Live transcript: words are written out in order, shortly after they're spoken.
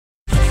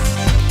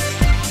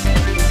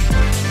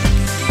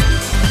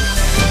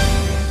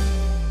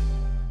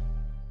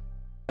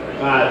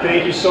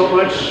Thank you so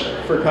much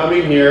for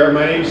coming here.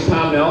 My name is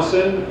Tom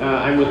Nelson.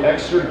 I'm with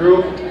Exeter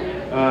Group.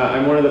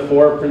 I'm one of the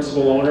 4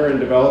 principal owner and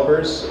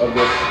developers of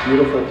this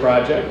beautiful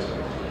project.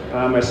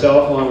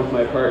 Myself, along with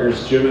my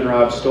partners Jim and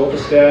Rob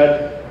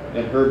Stolpestad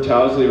and Herb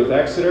Towsley with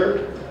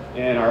Exeter,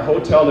 and our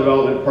hotel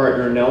development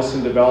partner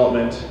Nelson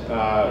Development,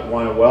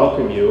 want to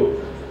welcome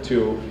you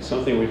to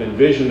something we've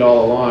envisioned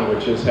all along,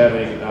 which is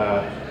having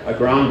a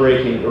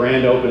groundbreaking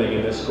grand opening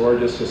in this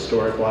gorgeous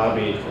historic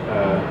lobby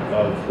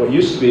of what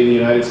used to be the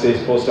United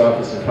States Post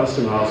Office and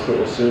Custom House, but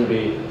will soon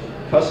be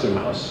Custom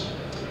House.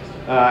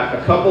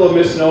 A couple of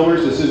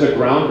misnomers. This is a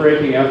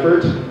groundbreaking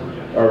effort,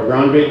 or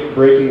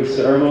groundbreaking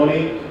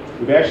ceremony.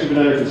 We've actually been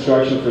under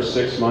construction for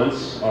 6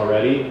 months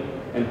already,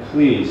 and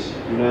please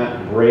do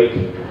not break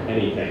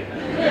anything.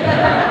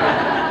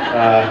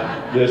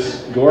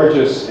 This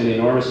gorgeous and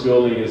enormous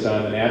building is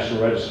on the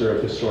National Register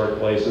of Historic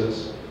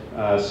Places,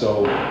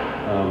 so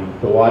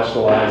the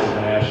watchful eyes of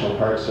the National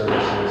Park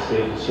Service and the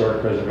State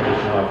Historic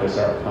Preservation Office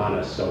are upon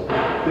us, so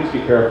please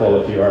be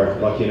careful if you are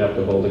lucky enough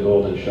to hold a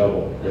golden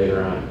shovel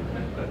later on.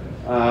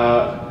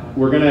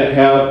 We're going to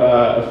have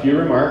a few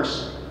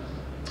remarks,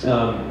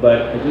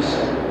 but I just,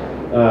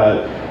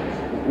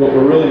 what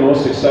we're really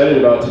most excited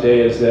about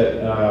today is that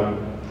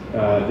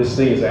this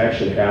thing is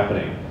actually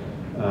happening.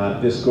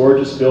 This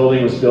gorgeous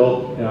building was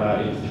built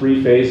in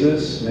 3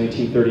 phases,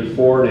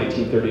 1934,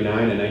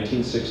 1939, and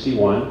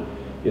 1961.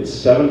 It's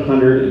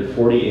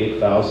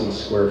 748,000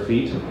 square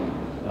feet.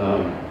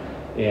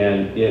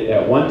 And it,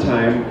 at one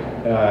time,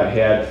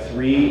 had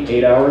 3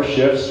 8-hour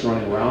shifts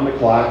running around the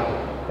clock,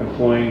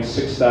 employing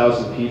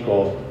 6,000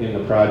 people in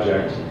the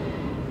project.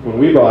 When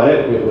we bought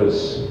it, it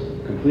was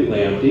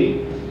completely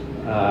empty.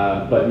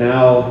 But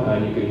now,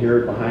 and you can hear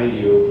it behind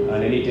you,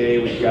 on any day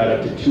we've got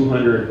up to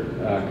 200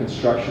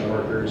 construction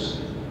workers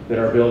that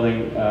are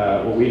building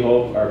what we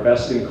hope are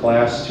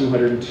best-in-class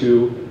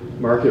 202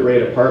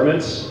 market-rate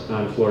apartments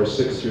on floors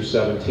 6 through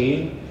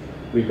 17.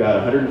 We've got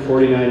a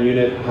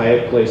 149-unit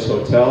Hyatt Place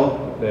Hotel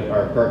that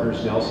our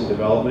partners Nelson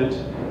Development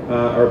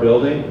are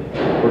building.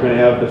 We're going to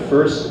have the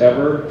first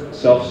ever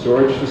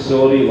self-storage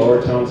facility,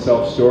 Lower Town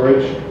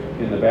Self-Storage,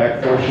 in the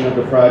back portion of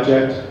the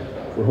project.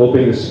 We're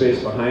hoping the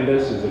space behind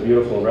us is a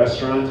beautiful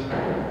restaurant,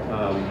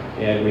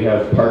 and we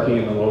have parking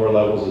in the lower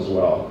levels as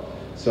well.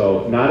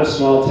 So not a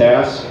small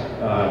task,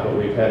 but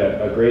we've had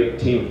a great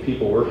team of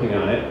people working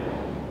on it.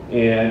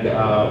 And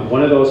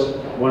one of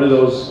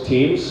those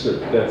teams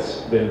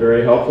that's been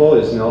very helpful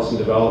is Nelson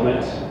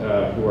Development,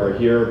 who are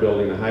here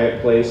building the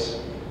Hyatt Place,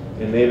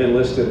 and they've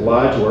enlisted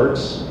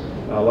LodgeWorks.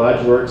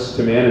 LodgeWorks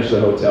to manage the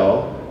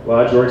hotel.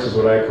 LodgeWorks is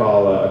what I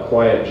call a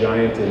quiet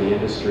giant in the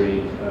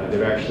industry.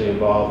 They're actually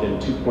involved in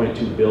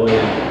 $2.2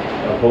 billion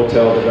of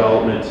hotel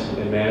development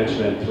and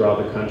management throughout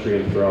the country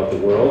and throughout the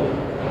world.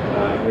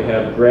 We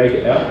have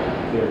Greg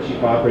Epp, their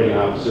Chief Operating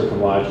Officer from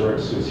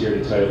LodgeWorks, who's here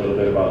to tell you a little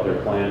bit about their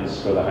plans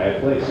for the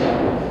Hyatt Place.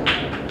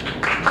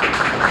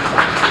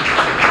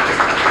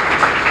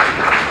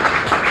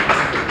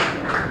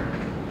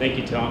 Thank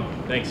you, Tom.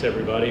 Thanks,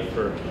 everybody.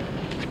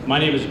 My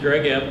name is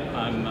Greg Epp.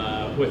 I'm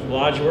with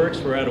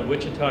LodgeWorks. We're out of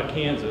Wichita,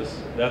 Kansas.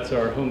 That's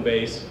our home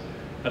base.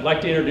 I'd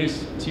like to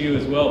introduce to you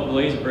as well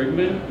Blaze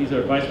Brigman. He's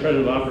our Vice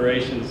President of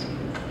Operations.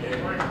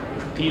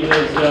 He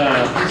lives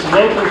he's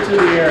local to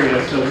the area,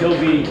 so he'll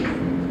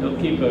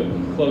keep a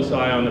close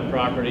eye on the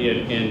property,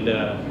 and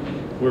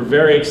we're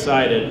very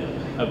excited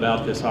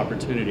about this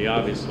opportunity,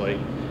 obviously.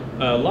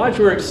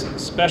 LodgeWorks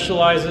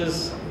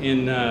specializes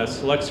in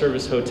select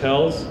service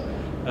hotels.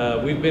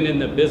 We've been in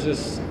the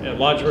business at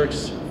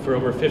LodgeWorks for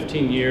over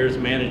 15 years,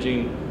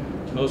 managing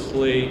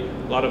mostly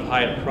a lot of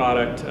Hyatt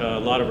product, a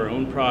lot of our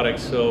own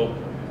products. So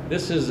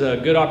this is a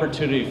good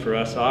opportunity for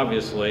us,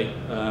 obviously.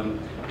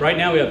 Right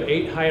now we have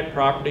 8 Hyatt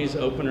properties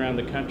open around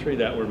the country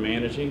that we're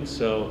managing.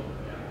 So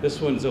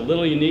this one's a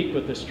little unique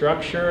with the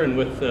structure and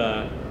with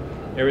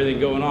everything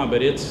going on,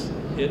 but it's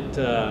going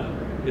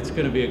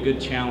to be a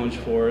good challenge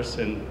for us,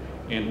 and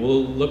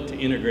we'll look to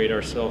integrate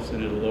ourselves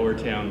into the Lower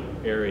Town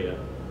area.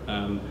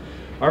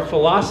 Our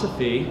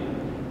philosophy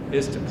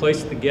is to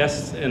place the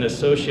guests and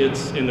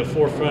associates in the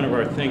forefront of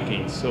our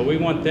thinking. So we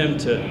want them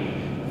to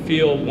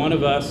feel one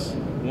of us,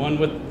 we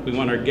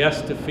want our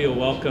guests to feel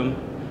welcome,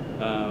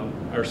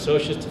 our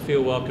associates to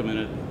feel welcome, and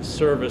a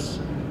service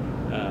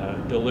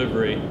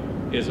delivery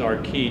is our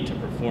key to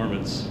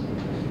performance.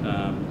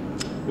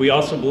 We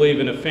also believe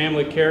in a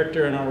family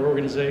character in our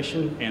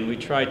organization, and we'll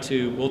try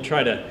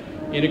to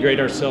integrate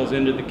ourselves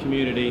into the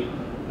community,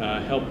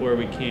 help where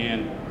we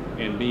can,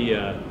 and be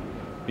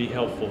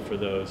helpful for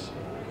those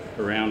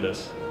around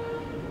us.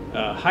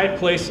 Hyatt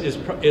Place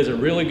is a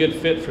really good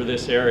fit for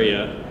this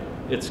area.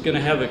 It's going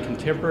to have a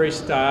contemporary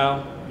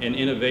style and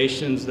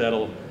innovations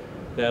that'll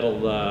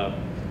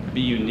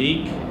be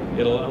unique.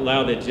 It'll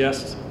allow the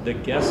guests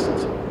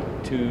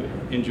to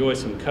enjoy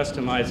some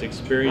customized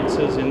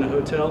experiences in the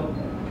hotel,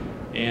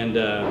 and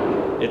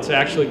it's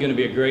actually going to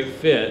be a great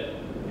fit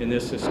in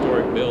this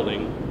historic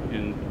building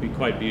and be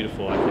quite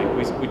beautiful, I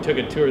think. We took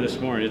a tour this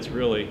morning. It's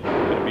really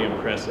going to be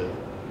impressive.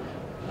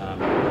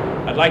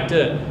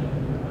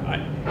 I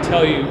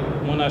tell you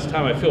one last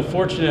time, I feel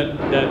fortunate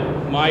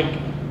that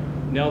Mike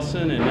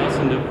Nelson and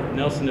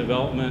Nelson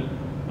Development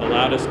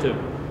allowed us to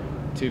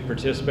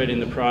participate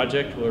in the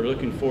project. We're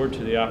looking forward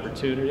to the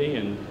opportunity,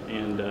 and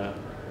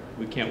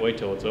we can't wait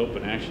till it's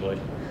open, actually.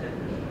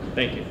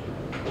 Thank you.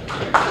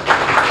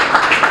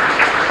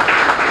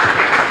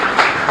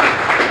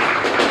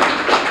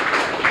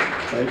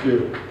 Thank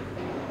you.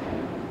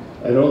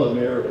 I know the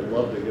mayor would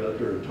love to get up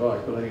here and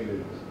talk, but I'm going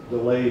to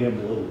delay him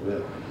a little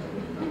bit.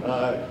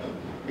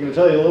 I'm going to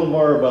tell you a little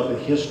more about the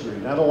history.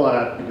 Not a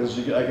lot, because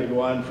I could go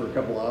on for a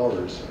couple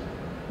hours.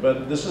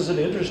 But this is an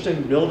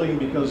interesting building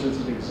because it's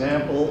an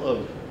example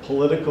of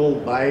political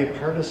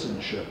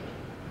bipartisanship.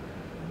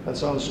 That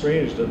sounds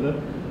strange, doesn't it?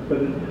 But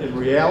in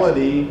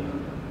reality,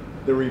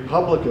 the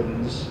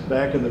Republicans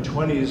back in the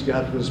 20s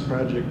got this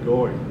project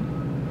going.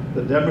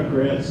 The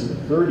Democrats in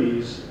the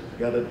 30s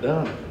got it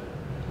done.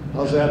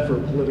 How's that for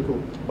political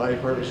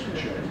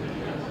bipartisanship?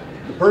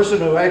 The person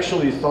who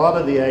actually thought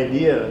of the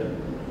idea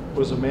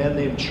was a man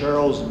named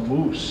Charles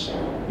Moose.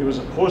 He was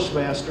a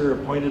postmaster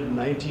appointed in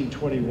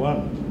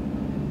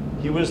 1921.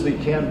 He was the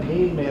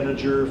campaign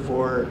manager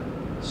for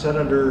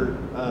Senator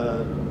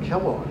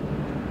Kellogg,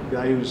 the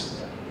guy who's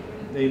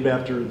named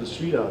after the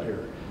street out here.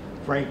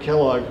 Frank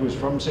Kellogg, who's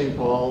from St.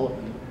 Paul,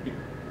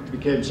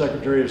 became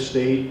Secretary of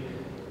State,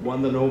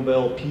 won the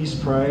Nobel Peace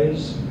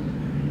Prize.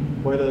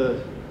 Quite a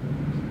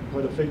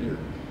figure.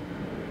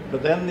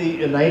 But then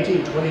in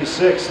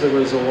 1926, there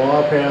was a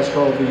law passed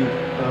called the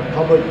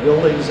Public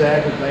Buildings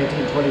Act of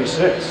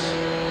 1926.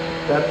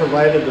 That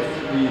provided the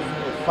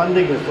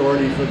funding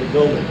authority for the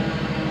building.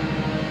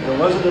 It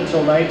wasn't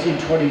until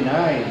 1929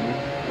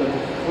 that the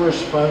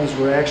first funds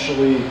were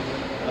actually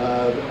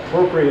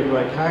appropriated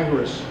by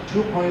Congress,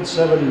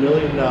 $2.7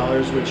 million,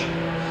 which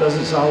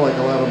doesn't sound like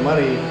a lot of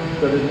money,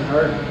 but in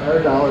our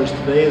dollars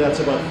today, that's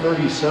about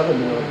 $37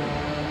 million.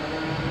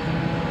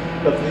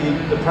 But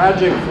the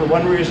project, for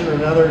one reason or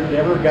another,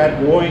 never got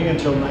going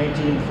until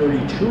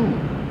 1932.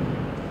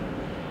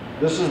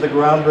 This is the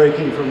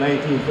groundbreaking from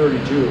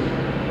 1932.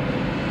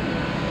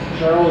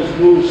 Charles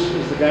Moose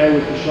is the guy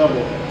with the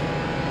shovel.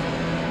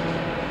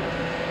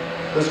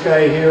 This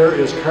guy here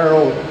is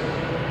Carl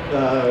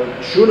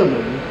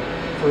Schoenemann.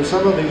 For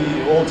some of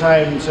the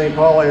old-time St.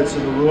 Paulites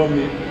in the room,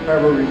 you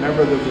probably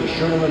remember there was a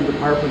Schoenemann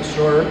department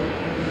store.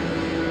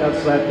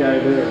 That's that guy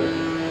there.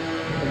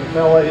 And the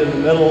fella in the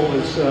middle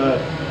is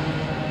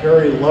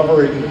Harry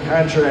Lovering, the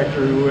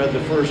contractor who had the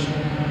first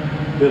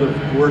bit of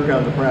work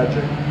on the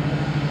project.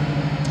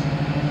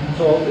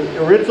 So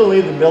originally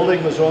the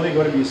building was only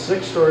going to be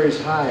 6 stories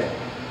high.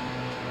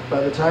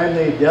 By the time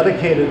they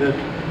dedicated it,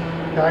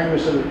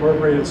 Congress had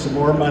appropriated some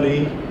more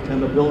money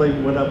and the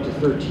building went up to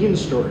 13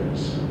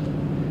 stories.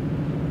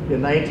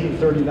 In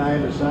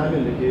 1939, as Don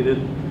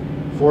indicated,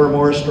 4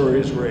 more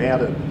stories were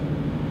added.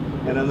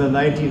 And in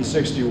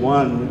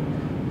 1961,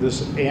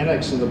 this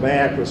annex in the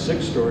back with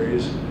 6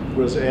 stories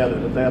was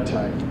added at that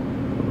time.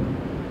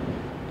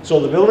 So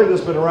the building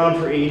has been around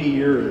for 80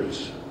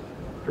 years.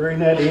 During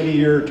that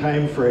 80-year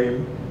time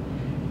frame,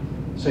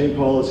 St.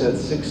 Paul has had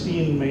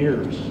 16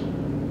 mayors.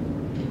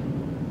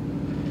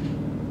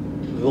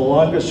 The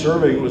longest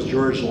serving was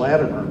George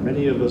Latimer.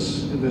 Many of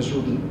us in this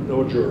room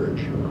know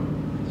George.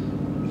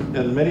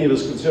 And many of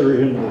us consider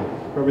him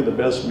probably the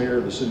best mayor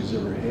the city's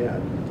ever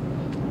had.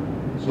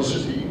 So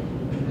does he.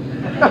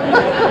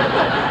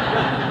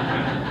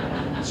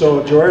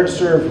 So George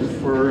served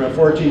for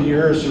 14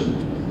 years from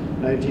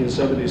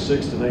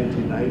 1976 to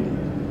 1990.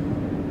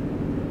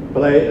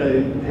 But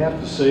I have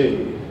to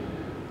say,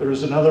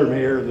 there's another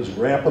mayor that's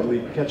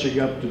rapidly catching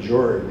up to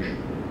George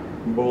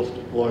in both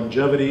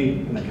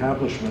longevity and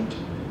accomplishment.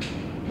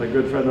 My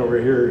good friend over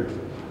here,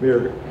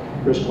 Mayor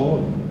Chris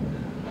Coleman.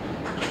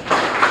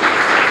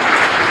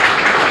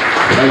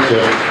 Thank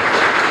you.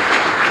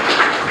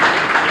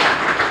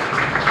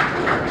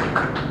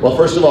 Well,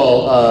 first of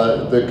all,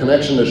 the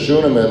connection to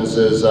Schoenemann's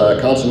is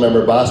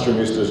Councilmember Bostrom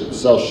used to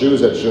sell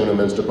shoes at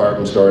Schoenemann's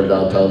department store in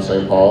downtown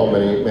St. Paul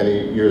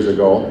many years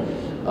ago.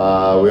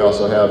 We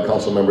also have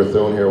Councilmember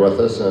Thune here with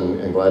us,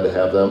 and glad to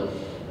have them.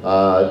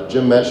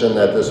 Jim mentioned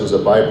that this was a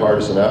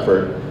bipartisan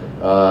effort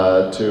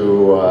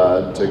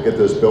to get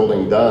this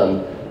building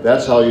done.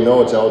 That's how you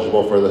know it's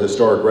eligible for the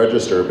historic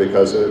register,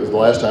 because it was the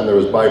last time there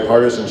was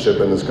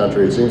bipartisanship in this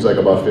country, it seems like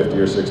about 50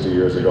 or 60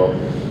 years ago.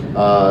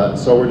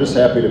 So we're just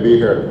happy to be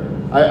here.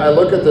 I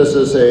look at this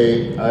as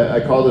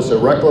I call this a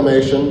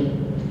reclamation,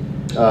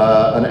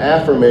 an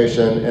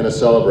affirmation, and a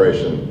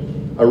celebration.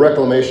 A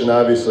reclamation,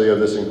 obviously, of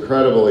this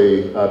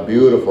incredibly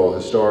beautiful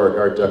historic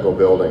Art Deco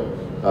building.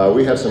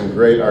 We have some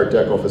great Art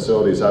Deco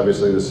facilities.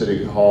 Obviously, the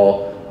City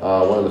Hall,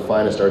 one of the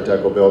finest Art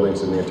Deco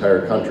buildings in the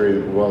entire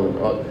country.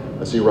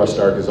 I see Russ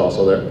Stark is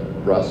also there.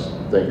 Russ,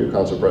 thank you,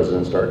 Council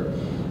President Stark.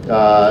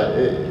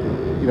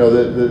 You know,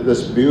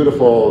 this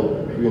beautiful,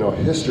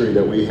 history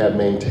that we have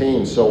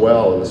maintained so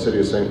well in the city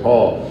of St.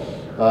 Paul.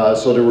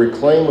 So to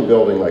reclaim a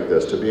building like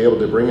this, to be able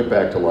to bring it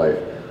back to life,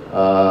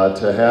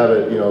 to have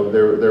it,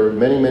 there were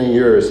many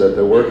years that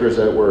the workers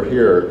that were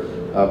here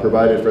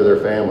provided for their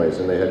families,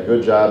 and they had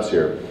good jobs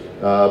here.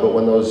 But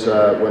when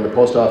the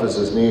post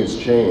office's needs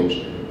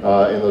changed,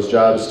 and those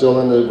jobs still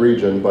in the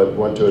region, but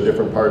went to a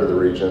different part of the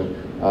region,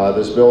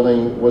 this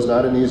building was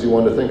not an easy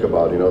one to think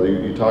about. You know,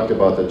 you talked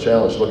about the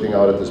challenge looking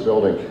out at this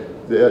building.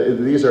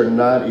 These are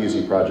not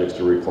easy projects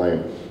to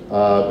reclaim,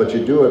 but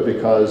you do it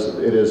because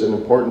it is an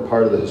important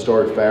part of the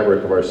historic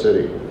fabric of our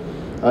city.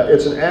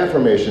 It's an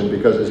affirmation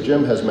because, as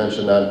Jim has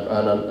mentioned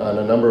on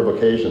a number of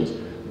occasions,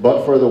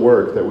 but for the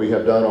work that we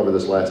have done over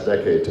this last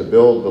decade to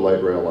build the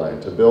light rail line,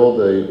 to build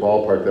the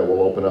ballpark that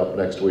will open up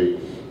next week,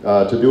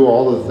 to do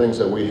all of the things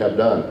that we have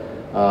done,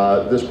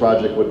 this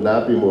project would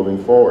not be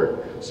moving forward.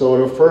 So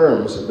it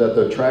affirms that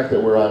the track that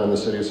we're on in the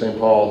city of St.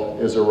 Paul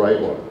is a right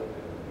one.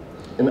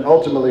 And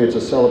ultimately, it's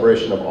a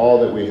celebration of all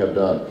that we have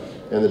done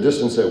and the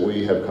distance that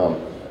we have come.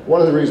 One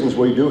of the reasons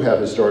we do have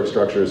historic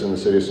structures in the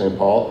city of St.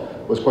 Paul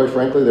was, quite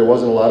frankly, there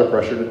wasn't a lot of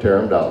pressure to tear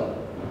them down.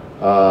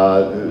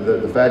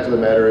 The fact of the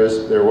matter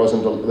is there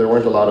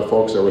weren't a lot of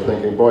folks that were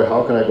thinking, boy,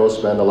 how can I go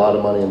spend a lot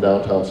of money in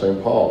downtown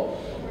St. Paul?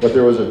 But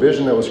there was a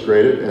vision that was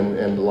created,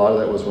 and a lot of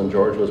that was when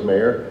George was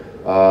mayor,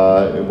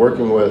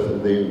 working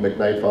with the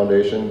McKnight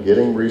Foundation,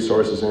 getting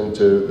resources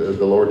into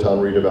the Lower Town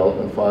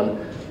Redevelopment Fund,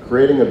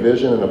 creating a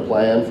vision and a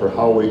plan for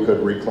how we could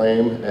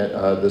reclaim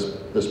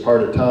this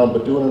part of town,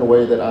 but do it in a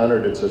way that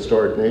honored its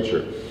historic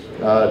nature.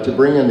 To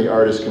bring in the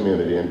artist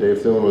community, and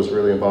Dave Thune was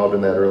really involved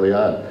in that early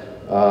on,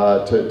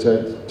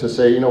 to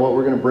say, you know what,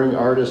 we're going to bring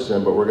artists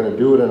in, but we're going to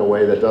do it in a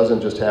way that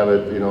doesn't just have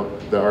it, you know,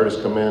 the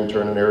artists come in,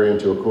 turn an area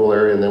into a cool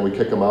area, and then we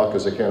kick them out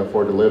because they can't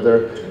afford to live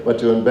there, but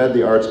to embed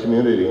the arts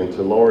community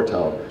into Lower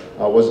Town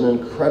was an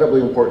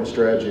incredibly important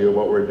strategy of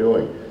what we're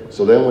doing.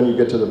 So then when you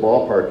get to the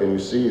ballpark and you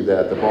see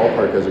that the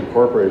ballpark has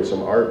incorporated some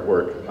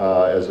artwork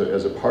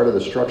as a part of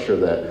the structure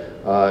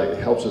that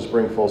helps us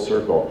bring full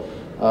circle.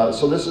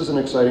 So this is an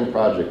exciting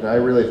project, and I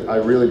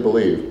really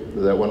believe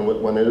that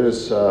when it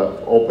is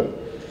open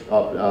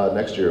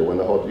next year, when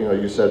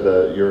you said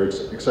that you're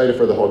excited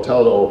for the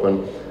hotel to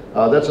open,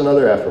 that's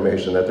another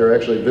affirmation that there are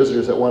actually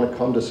visitors that want to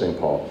come to St.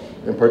 Paul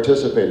and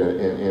participate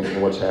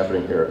in what's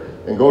happening here,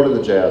 and go to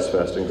the Jazz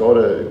Fest, and go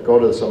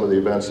to some of the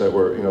events that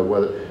were, you know,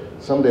 whether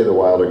someday the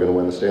Wild are going to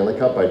win the Stanley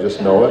Cup. I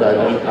just know it. I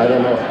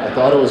don't know. I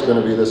thought it was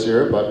going to be this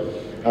year, but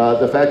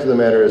the fact of the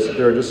matter is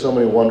there are just so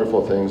many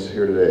wonderful things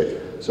here today.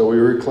 So we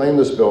reclaim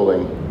this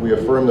building, we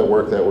affirm the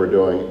work that we're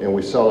doing, and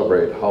we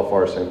celebrate how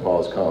far St.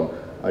 Paul has come.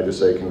 I just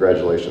say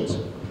congratulations.